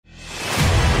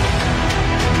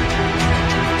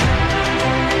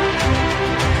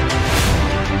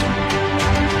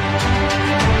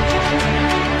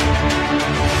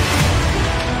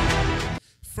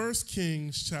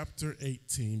Kings chapter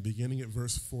 18, beginning at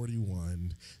verse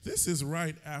 41. This is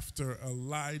right after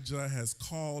Elijah has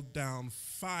called down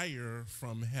fire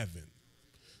from heaven.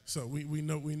 So we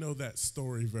know that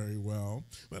story very well.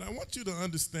 But I want you to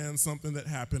understand something that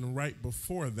happened right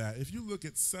before that. If you look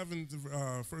at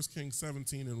 1 Kings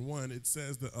 17 and 1, it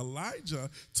says that Elijah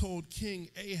told King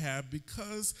Ahab,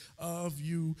 because of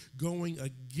you going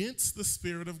against the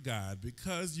Spirit of God,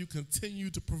 because you continue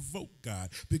to provoke God,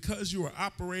 because you are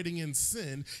operating in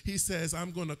sin, he says,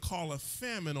 I'm going to call a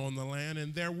famine on the land,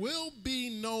 and there will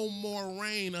be no more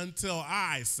rain until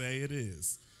I say it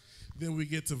is. Then we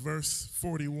get to verse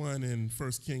 41 in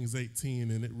 1 Kings 18,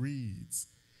 and it reads,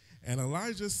 And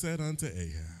Elijah said unto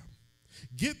Ahab,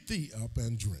 Get thee up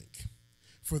and drink,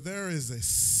 for there is a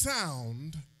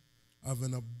sound of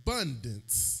an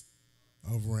abundance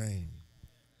of rain.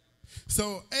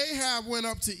 So Ahab went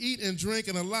up to eat and drink,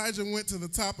 and Elijah went to the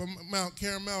top of Mount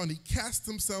Carmel, and he cast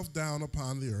himself down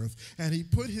upon the earth, and he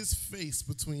put his face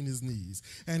between his knees.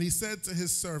 And he said to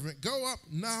his servant, Go up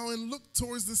now and look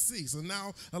towards the sea. So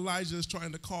now Elijah is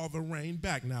trying to call the rain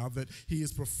back now that he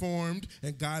has performed,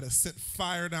 and God has sent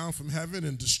fire down from heaven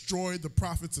and destroyed the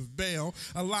prophets of Baal.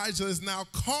 Elijah is now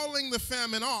calling the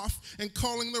famine off and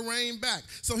calling the rain back.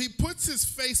 So he puts his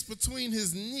face between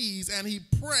his knees, and he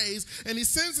prays, and he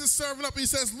sends his servant up. He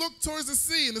says, Look towards the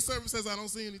sea. And the servant says, I don't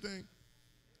see anything.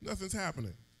 Nothing's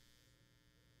happening.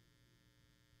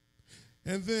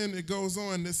 And then it goes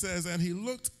on. It says, And he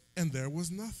looked, and there was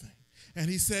nothing. And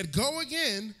he said, Go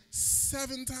again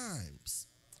 7 times.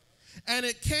 And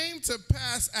it came to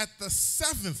pass at the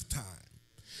 7th time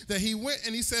that he went,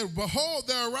 and he said, Behold,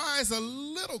 there arise a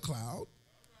little cloud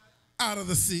out of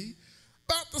the sea,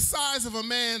 about the size of a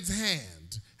man's hand.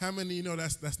 How many of you know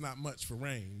that's not much for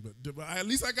rain? But at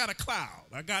least I got a cloud.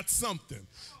 I got something.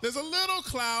 There's a little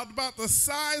cloud about the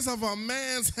size of a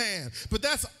man's hand. But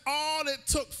that's all it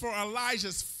took for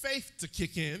Elijah's faith to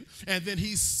kick in. And then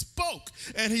he spoke,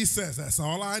 and he says, That's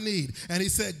all I need. And he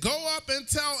said, Go up and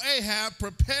tell Ahab,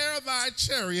 Prepare thy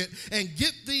chariot, and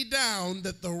get thee down,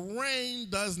 that the rain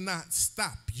does not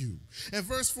stop you. In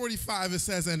verse 45 it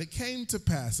says, And it came to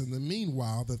pass in the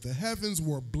meanwhile that the heavens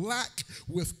were black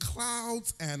with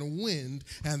clouds and wind,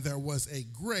 and there was a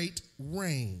great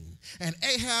rain. And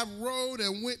Ahab rode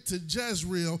and went to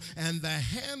Jezreel, and the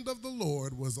hand of the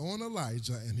Lord was on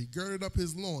Elijah, and he girded up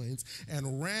his loins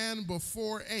and ran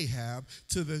before Ahab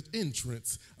to the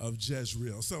entrance of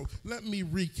Jezreel. So let me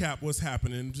recap what's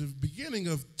happening. At the beginning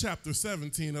of chapter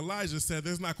 17, Elijah said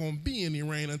there's not going to be any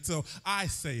rain until I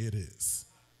say it is.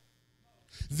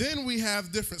 Then we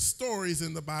have different stories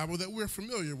in the Bible that we're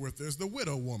familiar with. There's the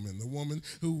widow woman, the woman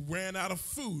who ran out of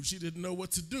food. She didn't know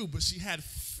what to do, but she had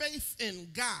faith in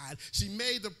God. She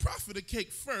made the prophet a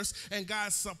cake first, and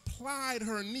God supplied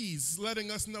her needs, letting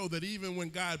us know that even when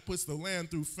God puts the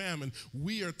land through famine,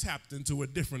 we are tapped into a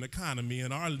different economy,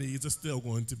 and our needs are still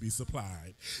going to be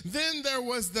supplied. Then there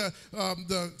was the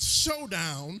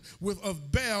showdown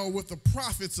of Baal with the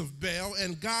prophets of Baal,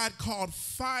 and God called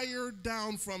fire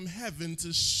down from heaven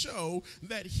to show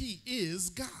that he is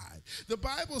God. The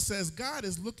Bible says God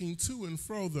is looking to and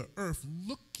fro the earth,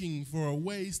 looking for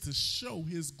ways to show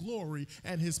his glory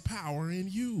and his power in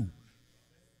you.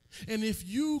 And if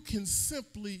you can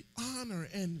simply honor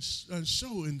and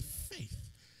show in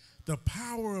faith the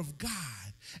power of God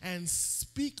and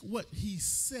speak what he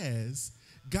says,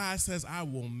 God says, I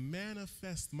will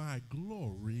manifest my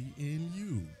glory in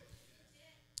you.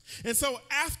 And so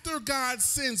after God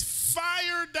sends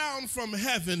fire down from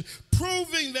heaven,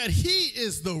 proving that he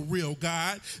is the real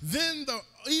God, then the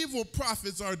evil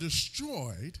prophets are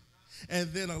destroyed.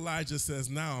 And then Elijah says,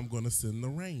 now I'm going to send the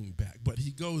rain back. But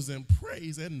he goes and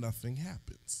prays, and nothing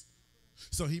happens.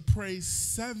 So he prays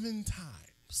 7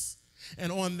 times.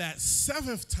 And on that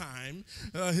 7th time,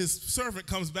 his servant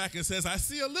comes back and says, I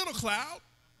see a little cloud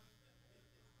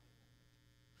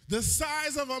the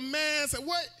size of a man's.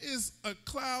 What is a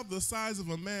cloud the size of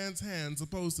a man's hand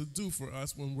supposed to do for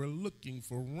us when we're looking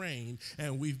for rain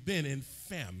and we've been in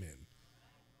famine?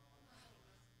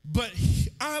 But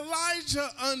Elijah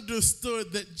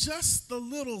understood that just the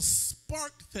little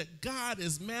spark that God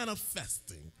is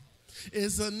manifesting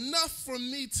is enough for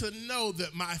me to know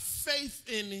that my faith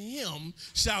in him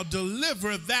shall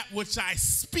deliver that which I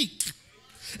speak.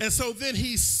 And so then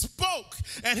he spoke,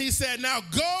 and he said, now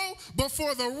go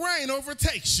before the rain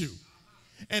overtakes you.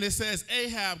 And it says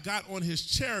Ahab got on his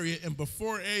chariot, and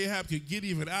before Ahab could get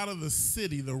even out of the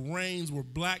city, the rains were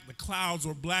black, the clouds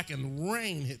were black, and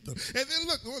rain hit them. And then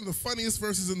look, one of the funniest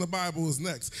verses in the Bible is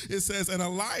next. It says, and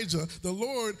Elijah, the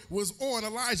Lord was on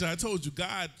Elijah. I told you,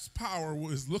 God's power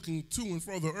was looking to and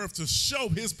fro the earth to show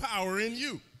his power in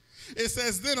you. It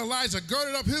says, then Elijah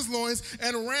girded up his loins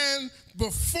and ran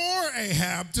before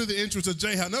Ahab to the entrance of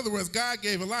Jahaz. In other words, God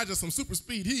gave Elijah some super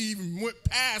speed. He even went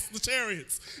past the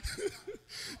chariots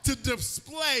to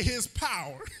display his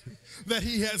power that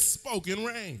he had spoken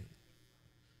rain.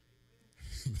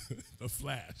 The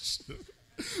flash.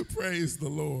 Praise the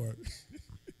Lord.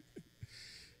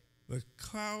 The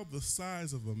cloud the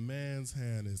size of a man's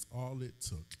hand is all it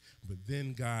took. But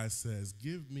then God says,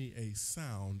 give me a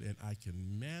sound and I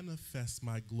can manifest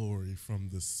my glory from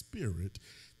the spirit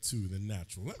to the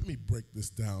natural. Let me break this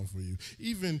down for you.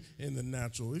 Even in the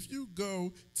natural, if you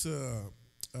go to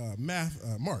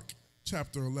Mark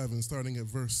chapter 11, starting at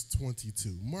verse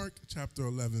 22. Mark chapter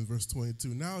 11, verse 22.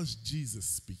 Now it's Jesus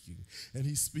speaking, and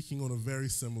he's speaking on a very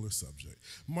similar subject.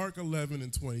 Mark 11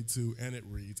 and 22, and it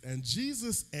reads, and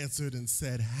Jesus answered and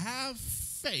said, have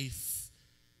faith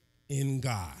in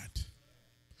God.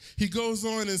 He goes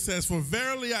on and says, for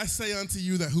verily I say unto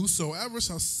you that whosoever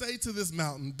shall say to this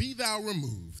mountain, be thou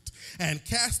removed and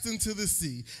cast into the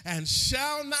sea, and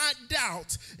shall not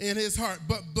doubt in his heart,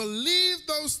 but believe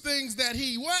those things that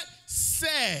he, what?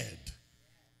 Said.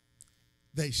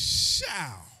 They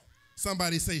shall.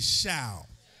 Somebody say shall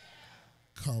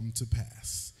come to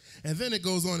pass. And then it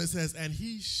goes on and says, and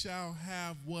he shall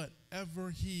have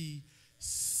whatever he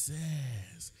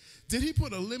says. Did he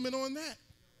put a limit on that?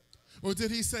 Or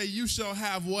did he say, you shall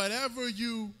have whatever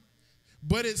you,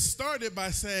 but it started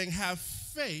by saying, have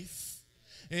faith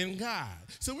in God.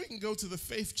 So we can go to the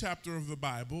faith chapter of the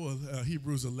Bible,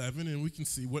 Hebrews 11, and we can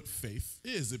see what faith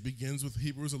is. It begins with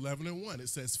Hebrews 11 and 1. It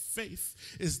says,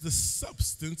 faith is the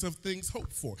substance of things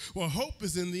hoped for. Well, hope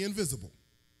is in the invisible.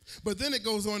 But then it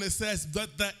goes on, it says,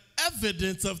 but the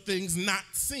evidence of things not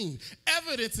seen.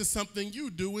 Evidence is something you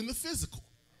do in the physical.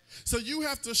 So you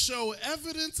have to show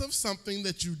evidence of something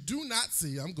that you do not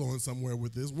see. I'm going somewhere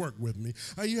with this. Work with me.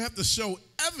 You have to show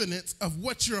evidence of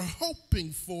what you're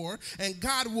hoping for, and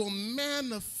God will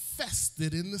manifest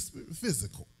it in the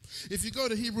physical. If you go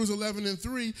to Hebrews 11 and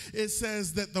 3, it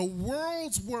says that the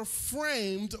worlds were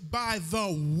framed by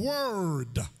the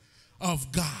word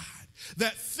of God.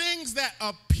 That things that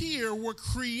appear were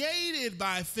created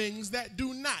by things that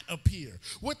do not appear.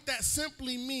 What that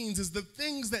simply means is the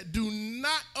things that do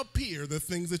not appear, the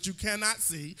things that you cannot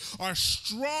see, are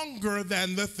stronger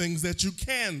than the things that you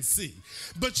can see.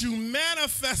 But you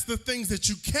manifest the things that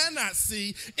you cannot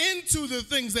see into the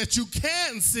things that you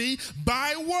can see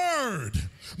by word.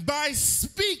 By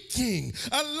speaking.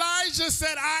 Elijah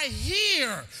said, I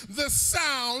hear the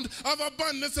sound of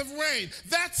abundance of rain.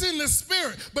 That's in the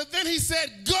spirit. But then he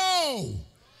said, go.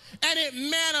 And it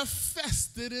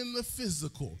manifested in the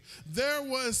physical. There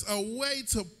was a way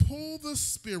to pull the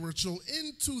spiritual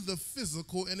into the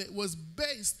physical, and it was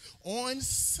based on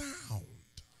sound.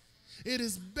 It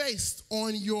is based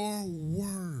on your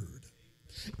word.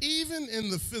 Even in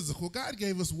the physical, God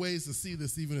gave us ways to see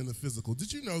this even in the physical.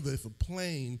 Did you know that if a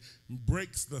plane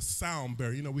breaks the sound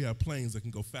barrier, you know we have planes that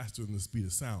can go faster than the speed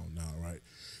of sound now, right?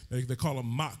 They call them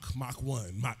Mach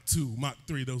 1, Mach 2, Mach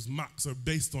 3. Those Machs are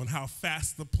based on how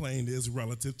fast the plane is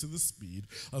relative to the speed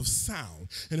of sound.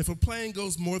 And if a plane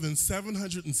goes more than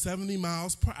 770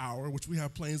 miles per hour, which we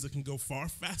have planes that can go far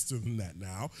faster than that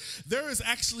now, there is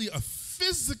actually a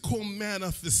physical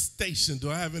manifestation.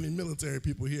 Do I have any military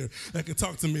people here that can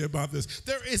talk to me about this?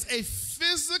 There is a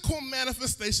physical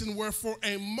manifestation where for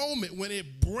a moment when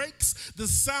it breaks the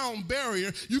sound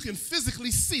barrier, you can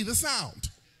physically see the sound.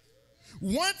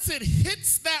 Once it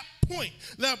hits that point,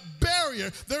 that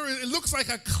barrier, it looks like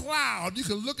a cloud. You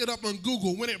can look it up on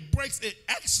Google. When it breaks, it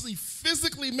actually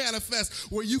physically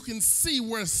manifests where you can see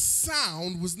where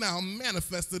sound was now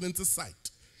manifested into sight.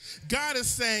 God is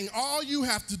saying all you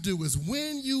have to do is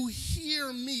when you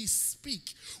hear me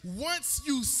speak, once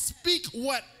you speak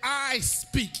what I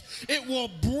speak, it will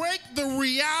break the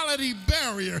reality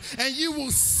barrier and you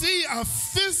will see a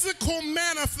physical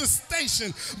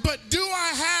manifestation. But do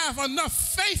I have enough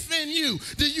faith in you?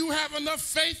 Do you have enough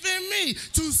faith in me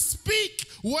to speak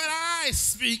what I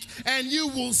speak, and you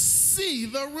will see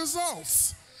the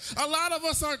results? A lot of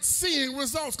us aren't seeing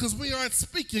results because we aren't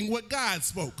speaking what God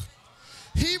spoke.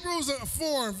 Hebrews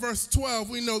 4, verse 12,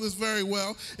 we know this very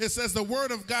well. It says the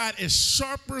word of God is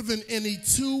sharper than any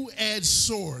two-edged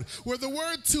sword. Where the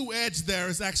word two-edged there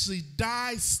is actually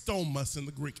distomos in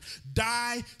the Greek.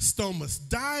 Distomos.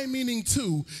 Di meaning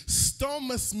two,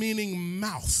 stomos meaning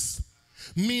mouth.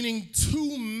 Meaning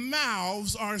two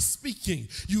mouths are speaking.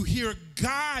 You hear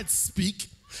God speak,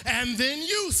 and then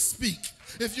you speak.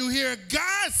 If you hear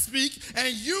God speak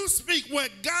and you speak what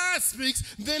God speaks,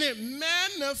 then it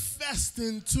manifests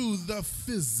into the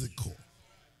physical.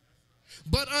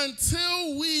 But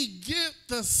until we get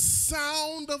the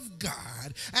sound of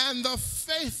God and the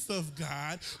faith of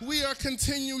God, we are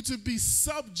continue to be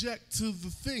subject to the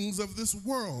things of this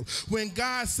world. When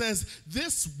God says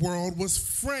this world was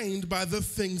framed by the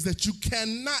things that you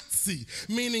cannot see,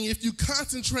 meaning if you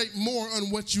concentrate more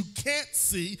on what you can't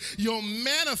see, you'll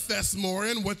manifest more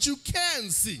in what you can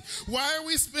see. Why are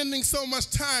we spending so much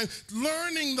time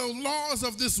learning the laws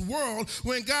of this world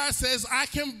when God says, I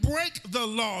can break the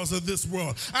laws of this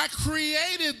world? I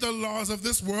created the laws of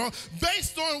this world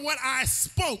based on what I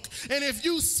spoke. And if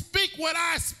you speak what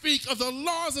I speak, of the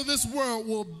laws of this world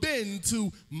will bend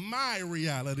to my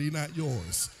reality, not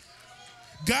yours.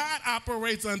 God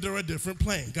operates under a different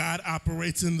plane. God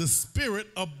operates in the spirit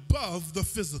above the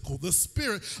physical. The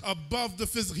spirit above the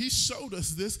physical. He showed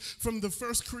us this from the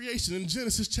first creation in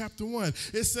Genesis chapter 1.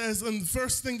 It says, and the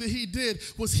first thing that he did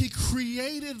was he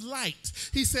created light.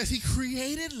 He says he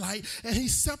created light and he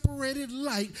separated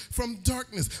light from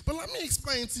darkness. But let me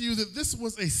explain to you that this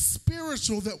was a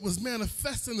spiritual that was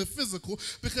manifest in the physical,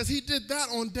 because he did that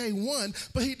on day 1,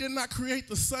 but he did not create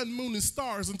the sun, moon, and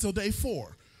stars until day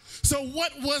 4. So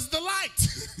what was the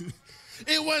light?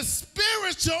 It was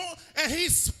spiritual, and he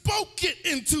spoke it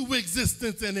into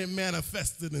existence, and it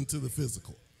manifested into the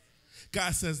physical.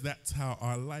 God says that's how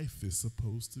our life is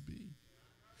supposed to be.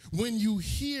 When you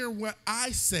hear what I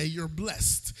say, you're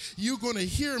blessed. You're going to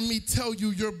hear me tell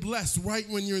you you're blessed right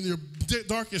when you're in your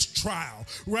darkest trial,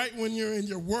 right when you're in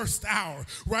your worst hour,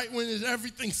 right when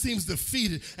everything seems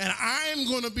defeated. And I'm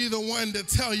going to be the one to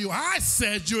tell you, I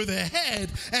said you're the head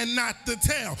and not the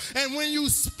tail. And when you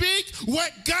speak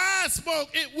what God spoke,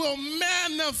 it will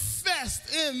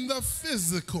manifest in the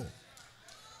physical.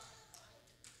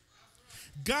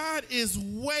 God is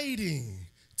waiting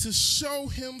to show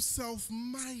himself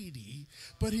mighty,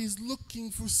 but he's looking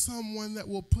for someone that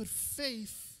will put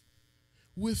faith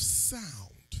with sound.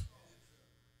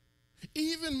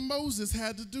 Even Moses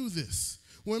had to do this.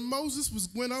 When Moses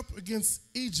went up against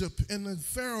Egypt and the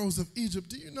pharaohs of Egypt,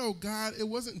 do you know God, it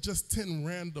wasn't just 10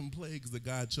 random plagues that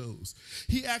God chose.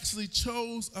 He actually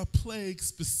chose a plague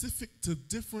specific to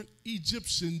different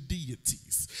Egyptian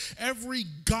deities. Every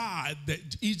god that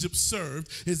Egypt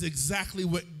served is exactly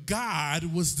what God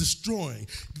was destroying.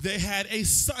 They had a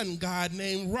sun god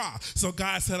named Ra. So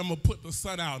God said, I'm going to put the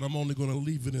sun out. I'm only going to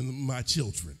leave it in my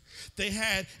children. They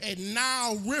had a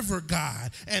Nile River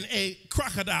god and a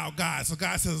crocodile god. So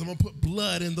God says, I'm going to put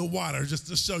blood in the water just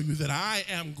to show you that I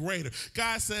am greater.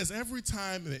 God says, every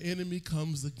time the enemy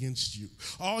comes against you,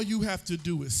 all you have to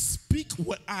do is speak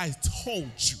what I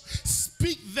told you.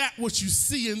 Speak that what you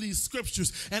see in these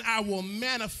scriptures, and I will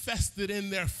manifest it in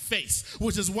their face,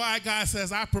 which is why God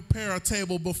says, I prepare a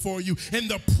table before you in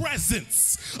the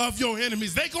presence of your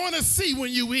enemies. They're going to see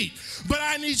when you eat, but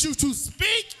I need you to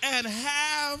speak and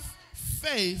have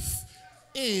faith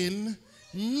in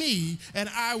me, and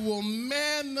I will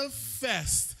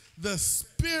manifest the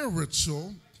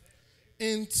spiritual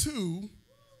into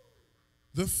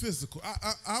the physical.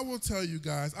 I will tell you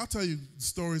guys, I'll tell you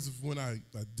stories of when I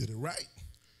did it right.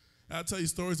 I'll tell you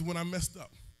stories of when I messed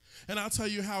up. And I'll tell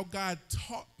you how God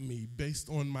taught me based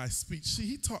on my speech. See,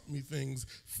 he taught me things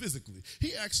physically.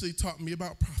 He actually taught me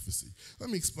about prophecy.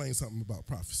 Let me explain something about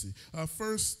prophecy. 1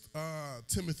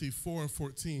 Timothy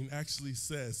 4:14 actually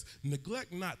says,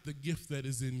 neglect not the gift that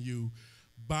is in you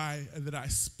that I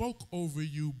spoke over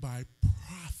you by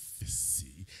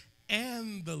prophecy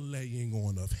and the laying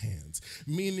on of hands.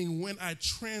 Meaning when I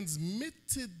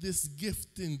transmitted this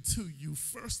gift into you,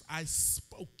 first I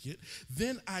spoke it,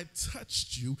 then I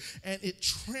touched you, and it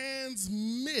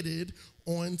transmitted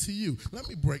onto you. Let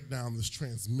me break down this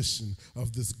transmission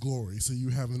of this glory so you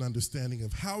have an understanding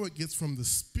of how it gets from the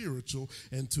spiritual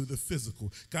into the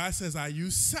physical. God says I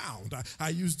use sound. I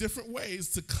use different ways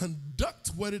to conduct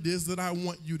what it is that I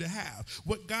want you to have.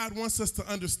 What God wants us to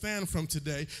understand from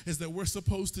today is that we're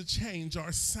supposed to change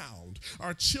our sound.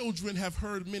 Our children have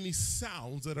heard many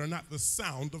sounds that are not the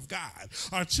sound of God.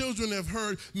 Our children have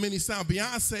heard many sounds.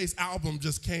 Beyonce's album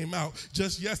just came out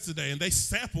just yesterday, and they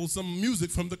sampled some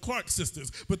music from the Clark sisters.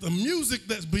 But the music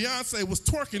that Beyonce was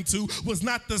twerking to was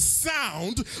not the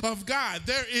sound of God.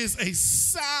 There is a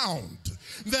sound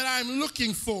that I'm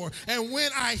looking for. And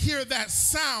when I hear that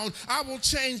sound, I will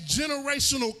change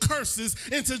generational curses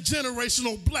into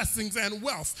generational blessings and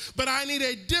wealth. But I need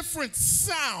a different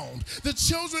sound. The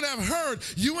children have heard,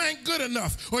 you ain't good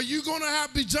enough, or you're going to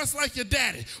be just like your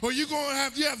daddy, or you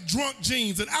have drunk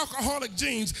genes and alcoholic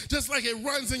genes, just like it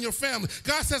runs in your family.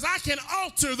 God says, I can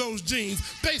alter those genes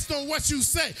based on what you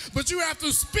say, but you have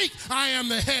to speak, I am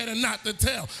the head and not the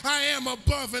tail. I am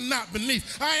above and not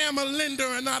beneath. I am a lender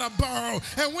and not a borrower.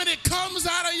 And when it comes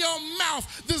out of your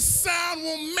mouth, the sound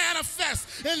will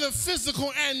manifest in the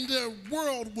physical and the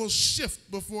world will shift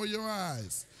before your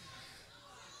eyes.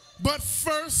 But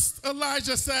first,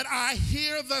 Elijah said, I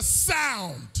hear the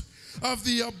sound of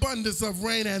the abundance of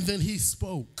rain, and then he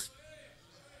spoke.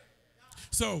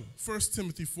 So 1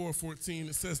 Timothy 4:14,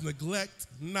 it says, neglect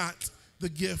not the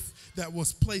gift that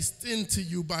was placed into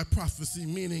you by prophecy,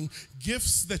 meaning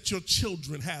gifts that your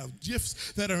children have,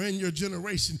 gifts that are in your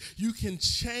generation. You can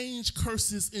change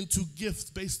curses into gifts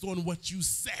based on what you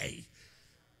say,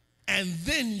 and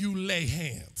then you lay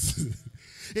hands.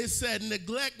 It said,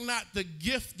 neglect not the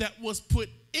gift that was put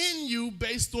in you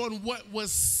based on what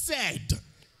was said.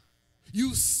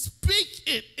 You speak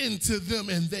it into them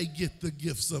and they get the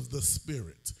gifts of the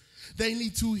Spirit. They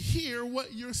need to hear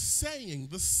what you're saying,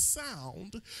 the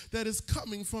sound that is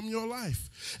coming from your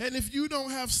life. And if you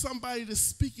don't have somebody to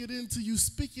speak it into you,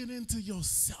 speak it into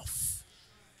yourself.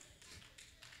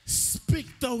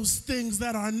 Speak those things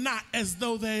that are not as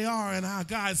though they are. And our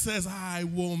God says, I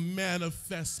will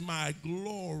manifest my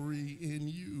glory in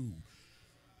you.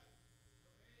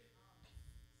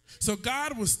 So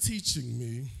God was teaching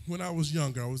me when I was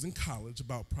younger. I was in college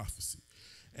about prophecy.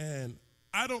 And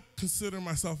I don't consider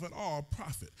myself at all a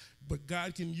prophet, but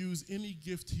God can use any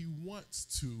gift he wants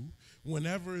to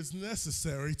whenever it's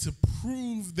necessary to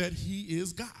prove that he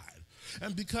is God.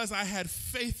 And because I had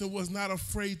faith and was not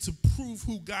afraid to prove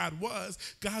who God was,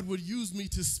 God would use me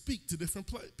to speak to different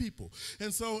people.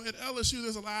 And so at LSU,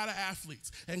 there's a lot of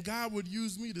athletes, and God would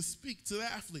use me to speak to the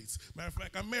athletes. Matter of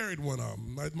fact, I married one of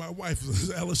them. My wife was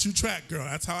an LSU track girl.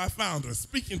 That's how I found her,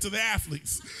 speaking to the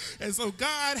athletes. And so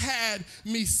God had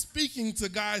me speaking to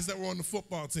guys that were on the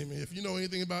football team. And if you know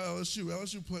anything about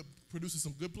LSU produces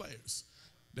some good players.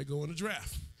 They go in the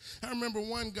draft. I remember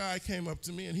one guy came up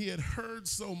to me and he had heard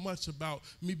so much about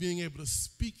me being able to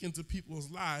speak into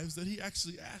people's lives that he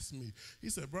actually asked me. He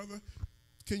said, brother,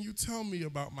 can you tell me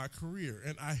about my career?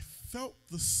 And I felt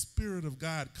the Spirit of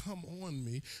God come on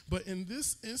me, but in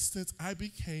this instance, I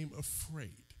became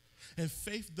afraid. And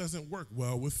faith doesn't work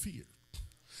well with fear.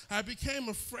 I became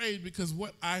afraid because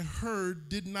what I heard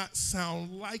did not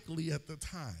sound likely at the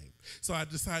time. So I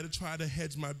decided to try to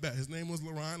hedge my bet. His name was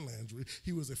LaRon Landry.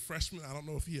 He was a freshman. I don't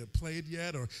know if he had played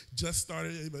yet or just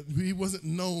started, but he wasn't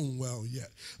known well yet.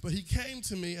 But he came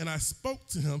to me and I spoke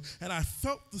to him and I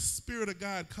felt the Spirit of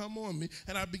God come on me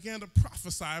and I began to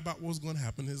prophesy about what was going to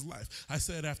happen in his life. I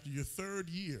said, after your third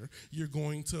year, you're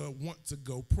going to want to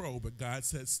go pro, but God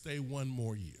said, stay one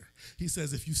more year. He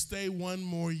says, if you stay one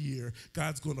more year,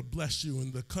 God's going to bless you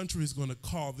and the country is going to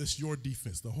call this your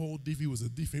defense. The whole defense, he was a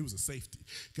defense, he was a safety.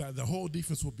 God, the whole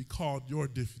defense will be called your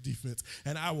defense,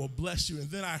 and I will bless you. And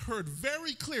then I heard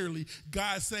very clearly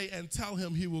God say, and tell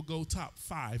him he will go top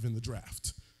 5 in the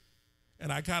draft.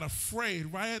 And I got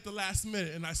afraid right at the last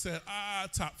minute, and I said,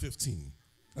 top 15.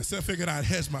 I figured I'd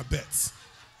hedge my bets.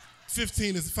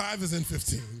 5 is in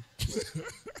 15.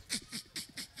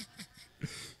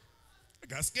 I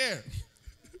got scared.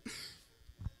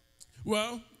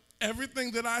 Well,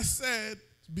 everything that I said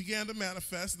began to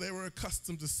manifest. They were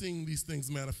accustomed to seeing these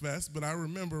things manifest, but I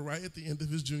remember right at the end of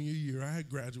his junior year, I had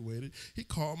graduated. He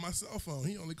called my cell phone.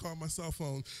 He only called my cell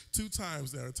phone 2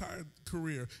 times their entire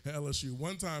career at LSU.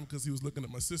 One time because he was looking at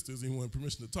my sisters and he wanted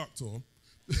permission to talk to him.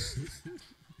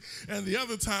 And the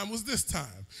other time was this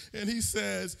time. And he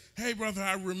says, hey, brother,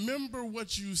 I remember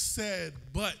what you said,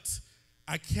 but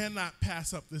I cannot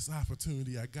pass up this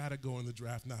opportunity. I got to go in the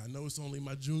draft now. I know it's only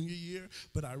my junior year,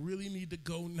 but I really need to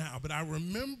go now. But I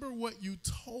remember what you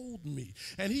told me.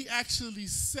 And he actually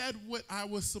said what I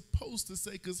was supposed to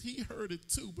say because he heard it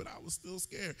too, but I was still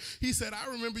scared. He said, I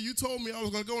remember you told me I was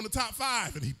going to go in the top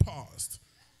 5, and he paused.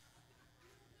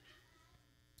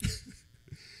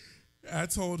 I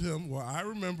told him, well, I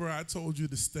remember I told you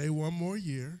to stay one more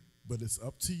year, but it's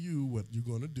up to you what you're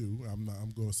going to do. I'm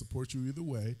going to support you either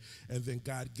way. And then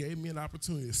God gave me an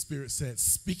opportunity. The Spirit said,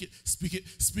 speak it, speak it,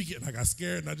 speak it. And I got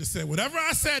scared, and I just said, whatever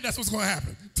I said, that's what's going to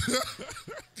happen.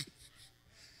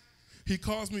 He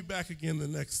calls me back again the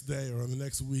next day or the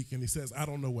next week, and he says, I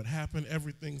don't know what happened.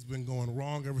 Everything's been going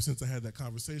wrong ever since I had that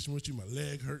conversation with you. My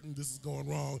leg hurting. This is going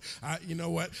wrong. You know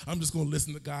what? I'm just going to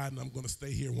listen to God, and I'm going to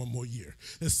stay here one more year.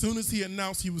 As soon as he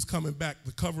announced he was coming back,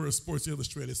 the cover of Sports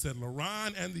Illustrated said,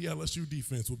 LaRon and the LSU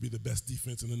defense will be the best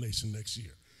defense in the nation next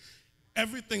year.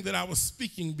 Everything that I was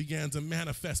speaking began to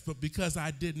manifest, but because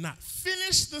I did not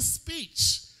finish the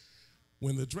speech,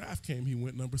 when the draft came, he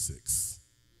went number 6.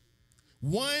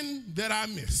 One that I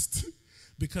missed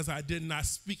because I did not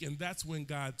speak. And that's when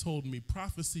God told me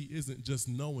prophecy isn't just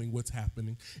knowing what's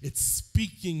happening, it's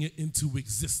speaking it into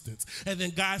existence. And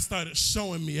then God started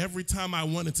showing me every time I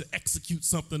wanted to execute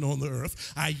something on the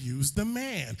earth, I used the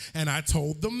man, and I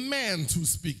told the man to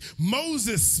speak.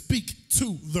 Moses speak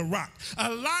to the rock.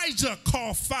 Elijah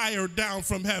called fire down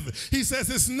from heaven. He says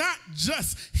it's not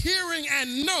just hearing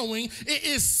and knowing, it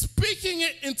is speaking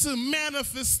it into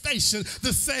manifestation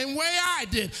the same way I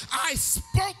did. I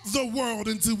spoke the world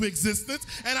into existence,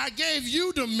 and I gave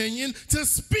you dominion to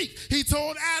speak. He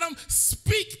told Adam,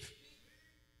 speak.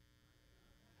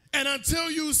 And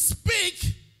until you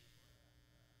speak,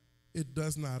 it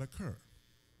does not occur.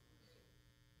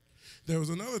 There was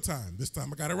another time. This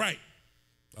time I got it right.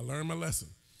 I learned my lesson.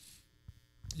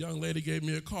 Young lady gave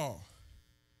me a call.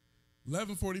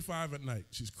 11:45 at night.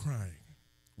 She's crying.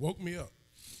 Woke me up.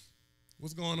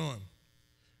 What's going on?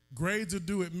 Grades are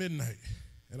due at midnight,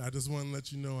 and I just want to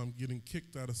let you know I'm getting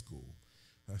kicked out of school.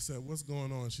 I said, what's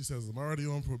going on? She says, I'm already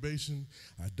on probation.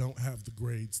 I don't have the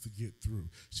grades to get through.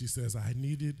 She says, I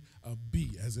needed a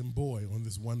B, as in boy, on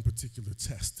this one particular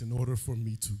test in order for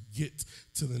me to get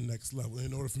to the next level,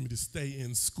 in order for me to stay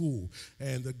in school.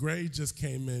 And the grade just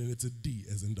came in, and it's a D,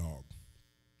 as in dog.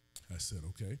 I said,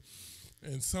 okay.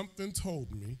 And something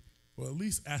told me, well, at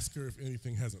least ask her if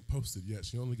anything hasn't posted yet.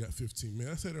 She only got 15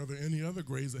 minutes. I said, are there any other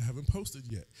grades that haven't posted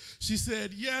yet? She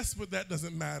said, yes, but that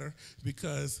doesn't matter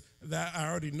because that I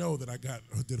already know that I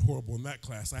did horrible in that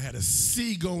class. I had a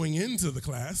C going into the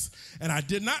class, and I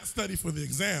did not study for the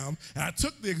exam, and I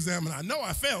took the exam, and I know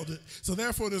I failed it, so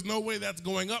therefore there's no way that's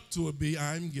going up to a B.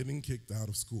 I'm getting kicked out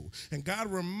of school. And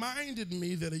God reminded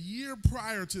me that a year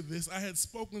prior to this, I had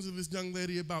spoken to this young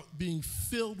lady about being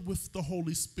filled with the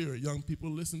Holy Spirit. Young people,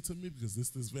 listen to me because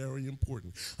this is very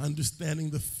important.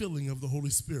 Understanding the filling of the Holy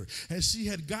Spirit. And she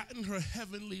had gotten her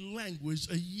heavenly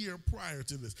language a year prior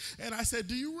to this. And I said,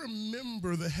 do you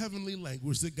remember the heavenly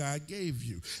language that God gave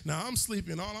you? Now, I'm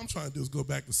sleeping. All I'm trying to do is go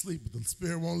back to sleep, but the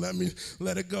Spirit won't let me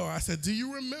let it go. I said, do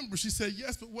you remember? She said,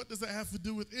 yes, but what does that have to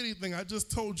do with anything? I just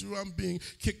told you I'm being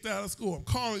kicked out of school. I'm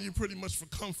calling you pretty much for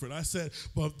comfort. I said,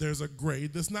 but there's a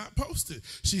grade that's not posted.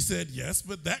 She said, yes,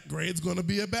 but that grade's going to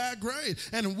be a bad grade.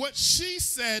 And what she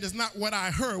said is not what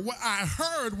I heard. What I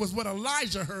heard was what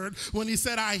Elijah heard when he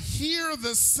said, I hear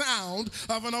the sound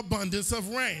of an abundance of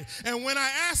rain. And when I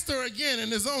asked her again,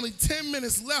 and there's only 10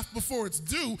 minutes left before it's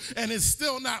due, and it's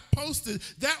still not posted,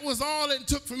 that was all it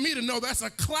took for me to know that's a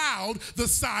cloud the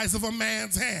size of a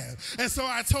man's hand. And so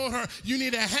I told her, you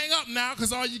need to hang up now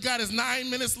because all you got is 9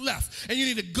 minutes left. And you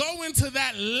need to go into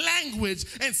that language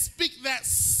and speak that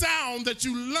sound that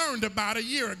you learned about a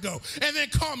year ago. And then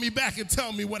call me back and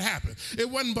tell me what happened. It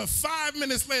wasn't but 5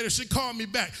 minutes later she called me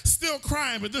back, still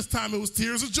crying, but this time it was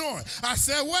tears of joy. I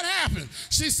said, what happened?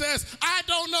 She says, I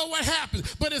don't know what happened,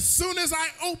 but as soon as I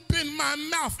opened my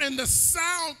mouth and the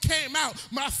sound came out,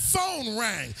 my phone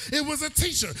rang. It was a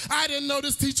teacher. I didn't know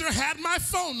this teacher had my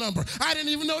phone number. I didn't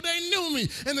even know they knew me.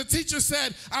 And the teacher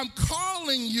said, I'm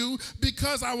calling you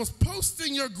because I was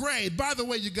posting your grade. By the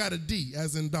way, you got a D,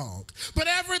 as in dog. But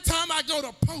every time I go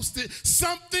to post it,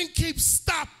 something keeps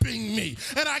stopping me,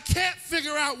 and I can't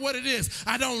figure out what it is.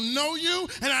 I don't know you,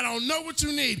 and I don't know what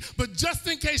you need, but just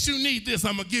in case you need this,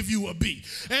 I'm going to give you a B.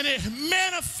 And it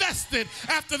manifested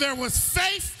after there was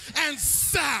faith and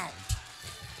sound.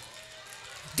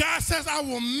 God says, I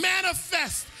will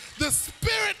manifest the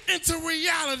Spirit into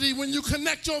reality when you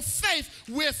connect your faith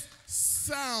with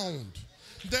sound.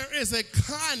 There is a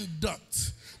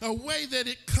conduct, a way that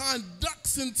it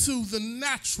conducts into the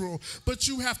natural, but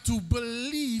you have to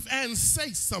believe and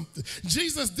say something.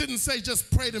 Jesus didn't say just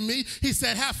pray to me. He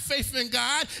said have faith in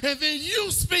God, and then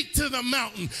you speak to the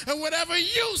mountain, and whatever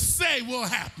you say will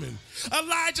happen.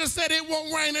 Elijah said it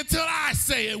won't rain until I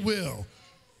say it will.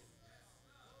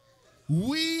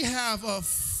 We have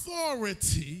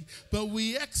authority, but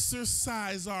we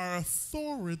exercise our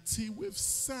authority with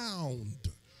sound.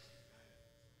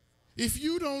 If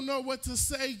you don't know what to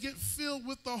say, get filled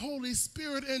with the Holy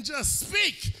Spirit and just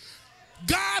speak.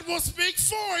 God will speak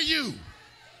for you.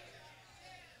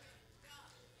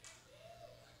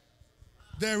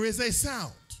 There is a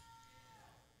sound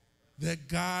that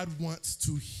God wants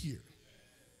to hear.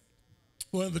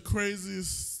 One of the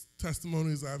craziest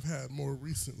testimonies I've had more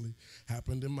recently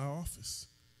happened in my office.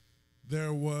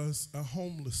 There was a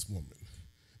homeless woman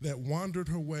that wandered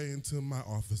her way into my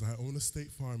office. I own a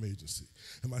State Farm agency,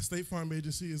 and my State Farm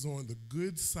agency is on the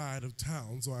good side of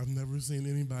town, so I've never seen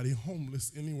anybody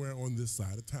homeless anywhere on this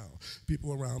side of town.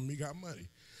 People around me got money.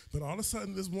 But all of a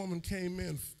sudden, this woman came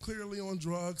in, clearly on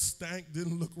drugs, stank,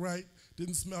 didn't look right,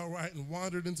 didn't smell right, and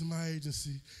wandered into my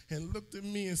agency and looked at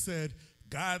me and said,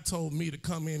 God told me to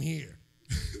come in here.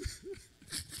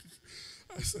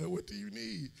 I said, what do you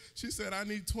need? She said, I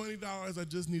need $20. I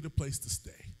just need a place to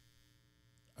stay.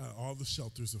 All the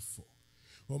shelters are full.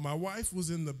 Well, my wife was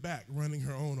in the back running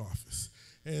her own office.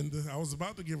 And I was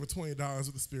about to give her $20,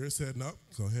 but the Spirit said, no,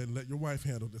 go ahead and let your wife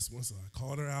handle this one. So I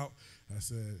called her out. I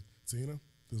said, Tina,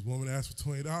 this woman asked for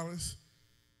 $20.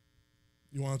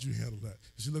 Why don't you handle that?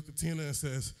 She looked at Tina and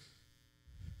says,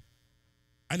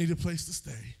 I need a place to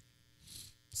stay.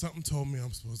 Something told me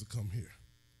I'm supposed to come here.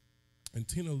 And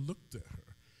Tina looked at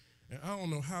her. And I don't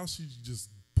know how she just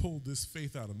pulled this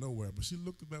faith out of nowhere, but she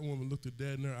looked at that woman, looked her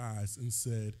dead in her eyes, and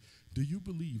said, do you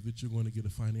believe that you're going to get a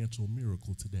financial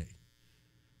miracle today?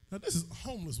 Now, this is a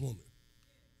homeless woman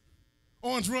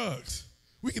on drugs.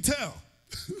 We can tell.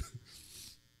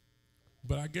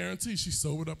 But I guarantee she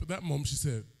sobered up at that moment. She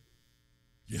said,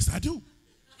 yes, I do.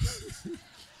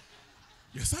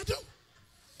 Yes, I do.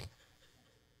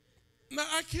 Now,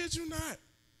 I kid you not.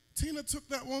 Tina took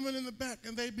that woman in the back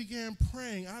and they began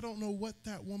praying. I don't know what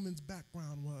that woman's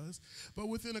background was, but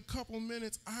within a couple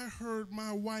minutes, I heard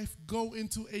my wife go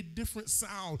into a different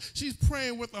sound. She's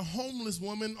praying with a homeless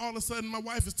woman. All of a sudden, my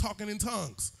wife is talking in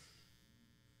tongues.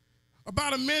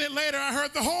 About a minute later, I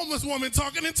heard the homeless woman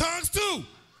talking in tongues too.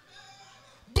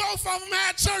 Both of them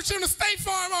had church in the State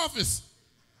Farm office.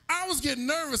 I was getting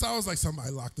nervous. I was like,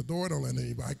 somebody lock the door. Don't let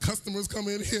anybody. Customers come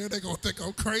in here. They're going to think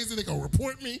I'm crazy. They're going to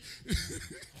report me.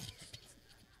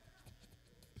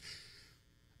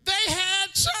 They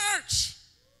had church.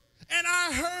 And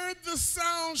I heard the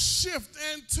sound shift,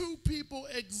 and two people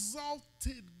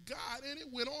exalted God. And it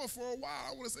went on for a while.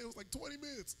 I want to say it was like 20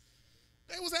 minutes.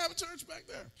 They was having church back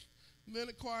there. And then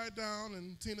it quieted down,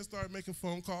 and Tina started making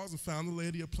phone calls and found the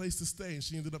lady a place to stay. And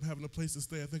she ended up having a place to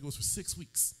stay. I think it was for 6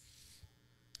 weeks.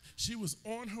 She was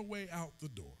on her way out the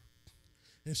door,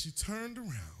 and she turned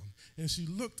around, and she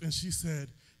looked, and she said,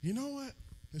 you know what?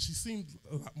 And she seemed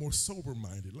a lot more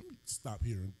sober-minded. Let me stop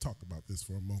here and talk about this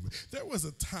for a moment. There was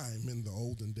a time in the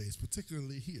olden days,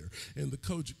 particularly here in the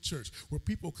Kojic church, where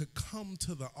people could come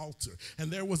to the altar,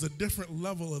 and there was a different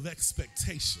level of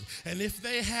expectation. And if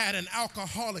they had an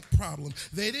alcoholic problem,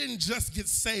 they didn't just get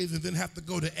saved and then have to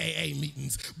go to AA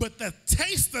meetings, but the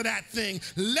taste of that thing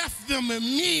left them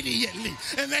immediately,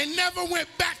 and they never went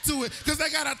back to it because they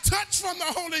got a touch from the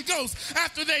Holy Ghost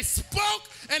after they spoke,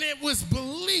 and it was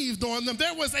believed on them.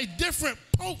 There was a different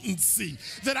potency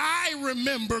that I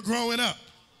remember growing up.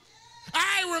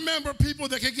 I remember people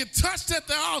that could get touched at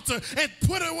the altar and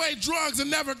put away drugs and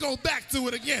never go back to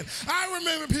it again. I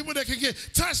remember people that could get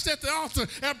touched at the altar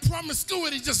and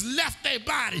promiscuity just left their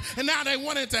body, and now they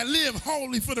wanted to live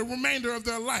holy for the remainder of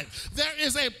their life. There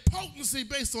is a potency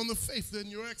based on the faith in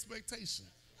your expectation.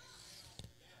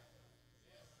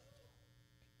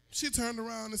 She turned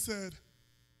around and said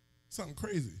something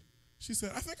crazy. She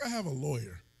said, I think I have a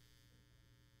lawyer.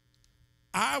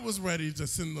 I was ready to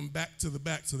send them back to the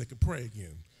back so they could pray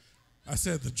again. I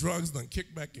said, the drugs done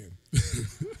kicked back in.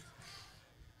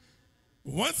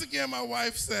 Once again, my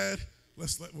wife said,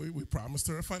 we promised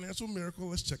her a financial miracle.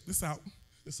 Let's check this out.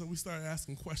 And so we started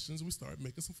asking questions. We started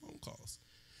making some phone calls.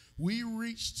 We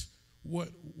reached what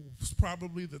was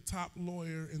probably the top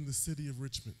lawyer in the city of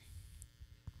Richmond.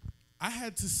 I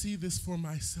had to see this for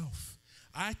myself.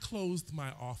 I closed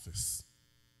my office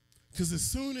because as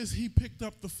soon as he picked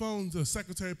up the phone, the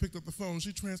secretary picked up the phone,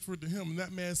 she transferred to him, and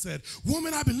that man said,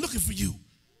 woman, I've been looking for you.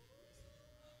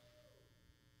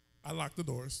 I locked the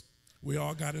doors. We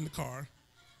all got in the car.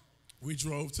 We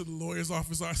drove to the lawyer's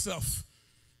office ourselves.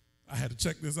 I had to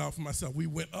check this out for myself. We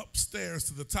went upstairs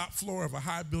to the top floor of a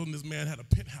high building. This man had a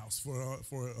penthouse for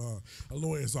a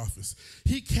lawyer's office.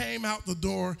 He came out the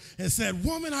door and said,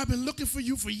 woman, I've been looking for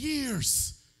you for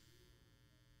years.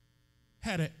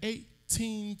 Had an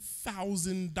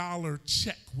 $18,000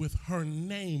 check with her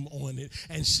name on it,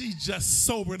 and she just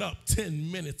sobered up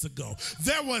 10 minutes ago.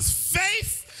 There was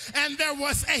faith and there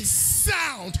was a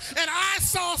sound, and I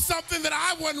saw something that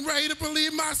I wasn't ready to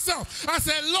believe myself. I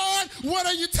said, Lord, what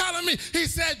are you telling me? He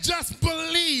said, just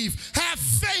believe, have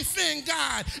faith in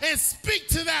God, and speak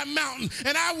to that mountain,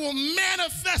 and I will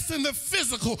manifest in the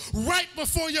physical right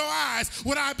before your eyes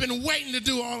what I've been waiting to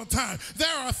do all the time.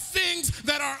 There are things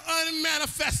that are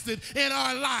unmanifested in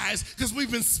our lives because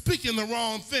we've been speaking the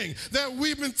wrong thing. That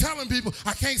we've been telling people,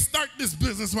 I can't start this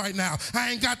business right now. I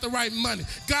ain't got the right money.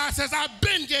 God says, I've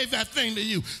been gave that thing to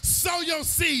you. Sow your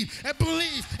seed and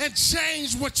believe and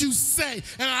change what you say,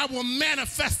 and I will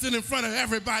manifest it in front of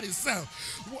everybody's self.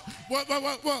 Well,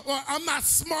 I'm not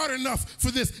smart enough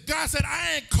for this. God said,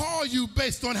 I ain't call you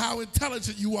based on how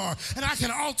intelligent you are, and I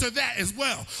can alter that as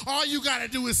well. All you got to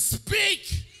do is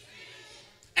speak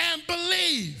and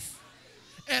believe.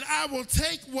 and I will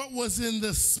take what was in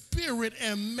the spirit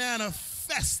and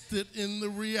manifest it in the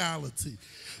reality.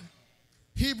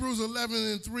 Hebrews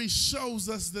 11:3 shows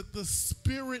us that the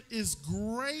spirit is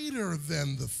greater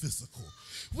than the physical.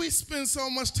 We spend so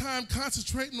much time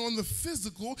concentrating on the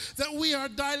physical that we are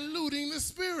diluting the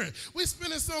spirit. We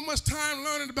spending so much time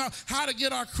learning about how to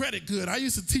get our credit good. I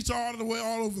used to teach all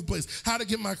over the place how to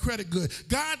get my credit good.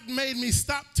 God made me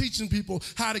stop teaching people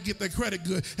how to get their credit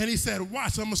good. And he said,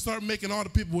 watch, I'm going to start making all the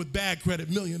people with bad credit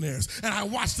millionaires. And I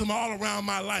watched them all around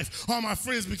my life. All my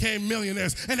friends became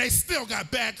millionaires, and they still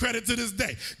got bad credit to this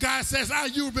day. God says,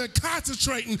 you've been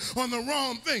concentrating on the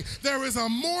wrong thing. There is a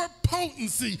more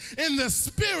potency in the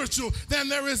spiritual than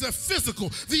there is a physical.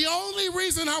 The only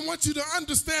reason I want you to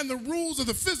understand the rules of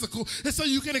the physical is so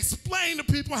you can explain to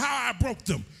people how I broke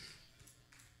them.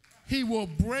 He will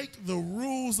break the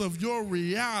rules of your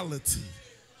reality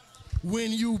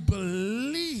when you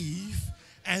believe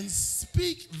and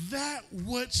speak that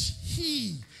which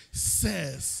he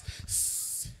says.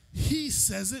 He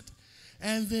says it,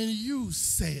 and then you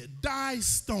say it.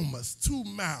 Distomas, 2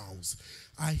 mouths.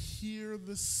 I hear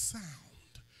the sound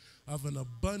of an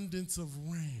abundance of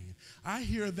rain. I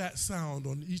hear that sound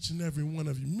on each and every one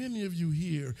of you. Many of you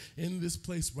here in this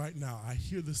place right now, I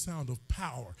hear the sound of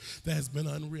power that has been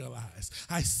unrealized.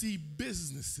 I see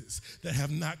businesses that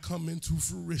have not come into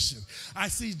fruition. I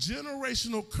see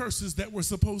generational curses that were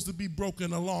supposed to be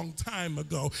broken a long time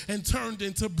ago and turned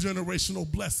into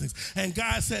generational blessings. And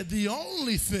God said the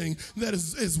only thing that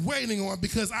is waiting on,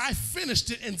 because I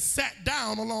finished it and sat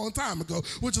down a long time ago,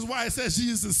 which is why it says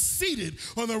Jesus is seated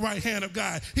on the right hand of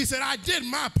God. He said, I did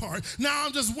my part. Now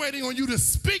I'm just waiting on you to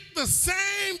speak the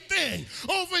same thing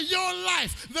over your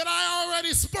life that I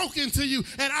already spoken to you,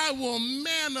 and I will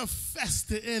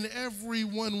manifest it, and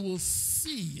everyone will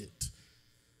see it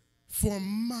for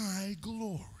my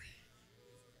glory.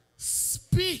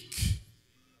 Speak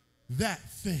that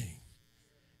thing,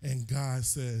 and God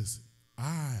says,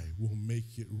 I will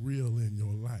make it real in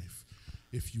your life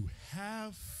if you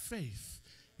have faith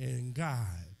in God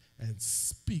and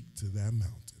speak to that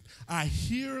mountain. I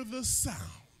hear the sound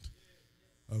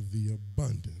of the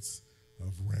abundance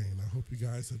of rain. I hope you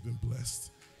guys have been blessed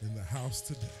in the house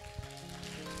today.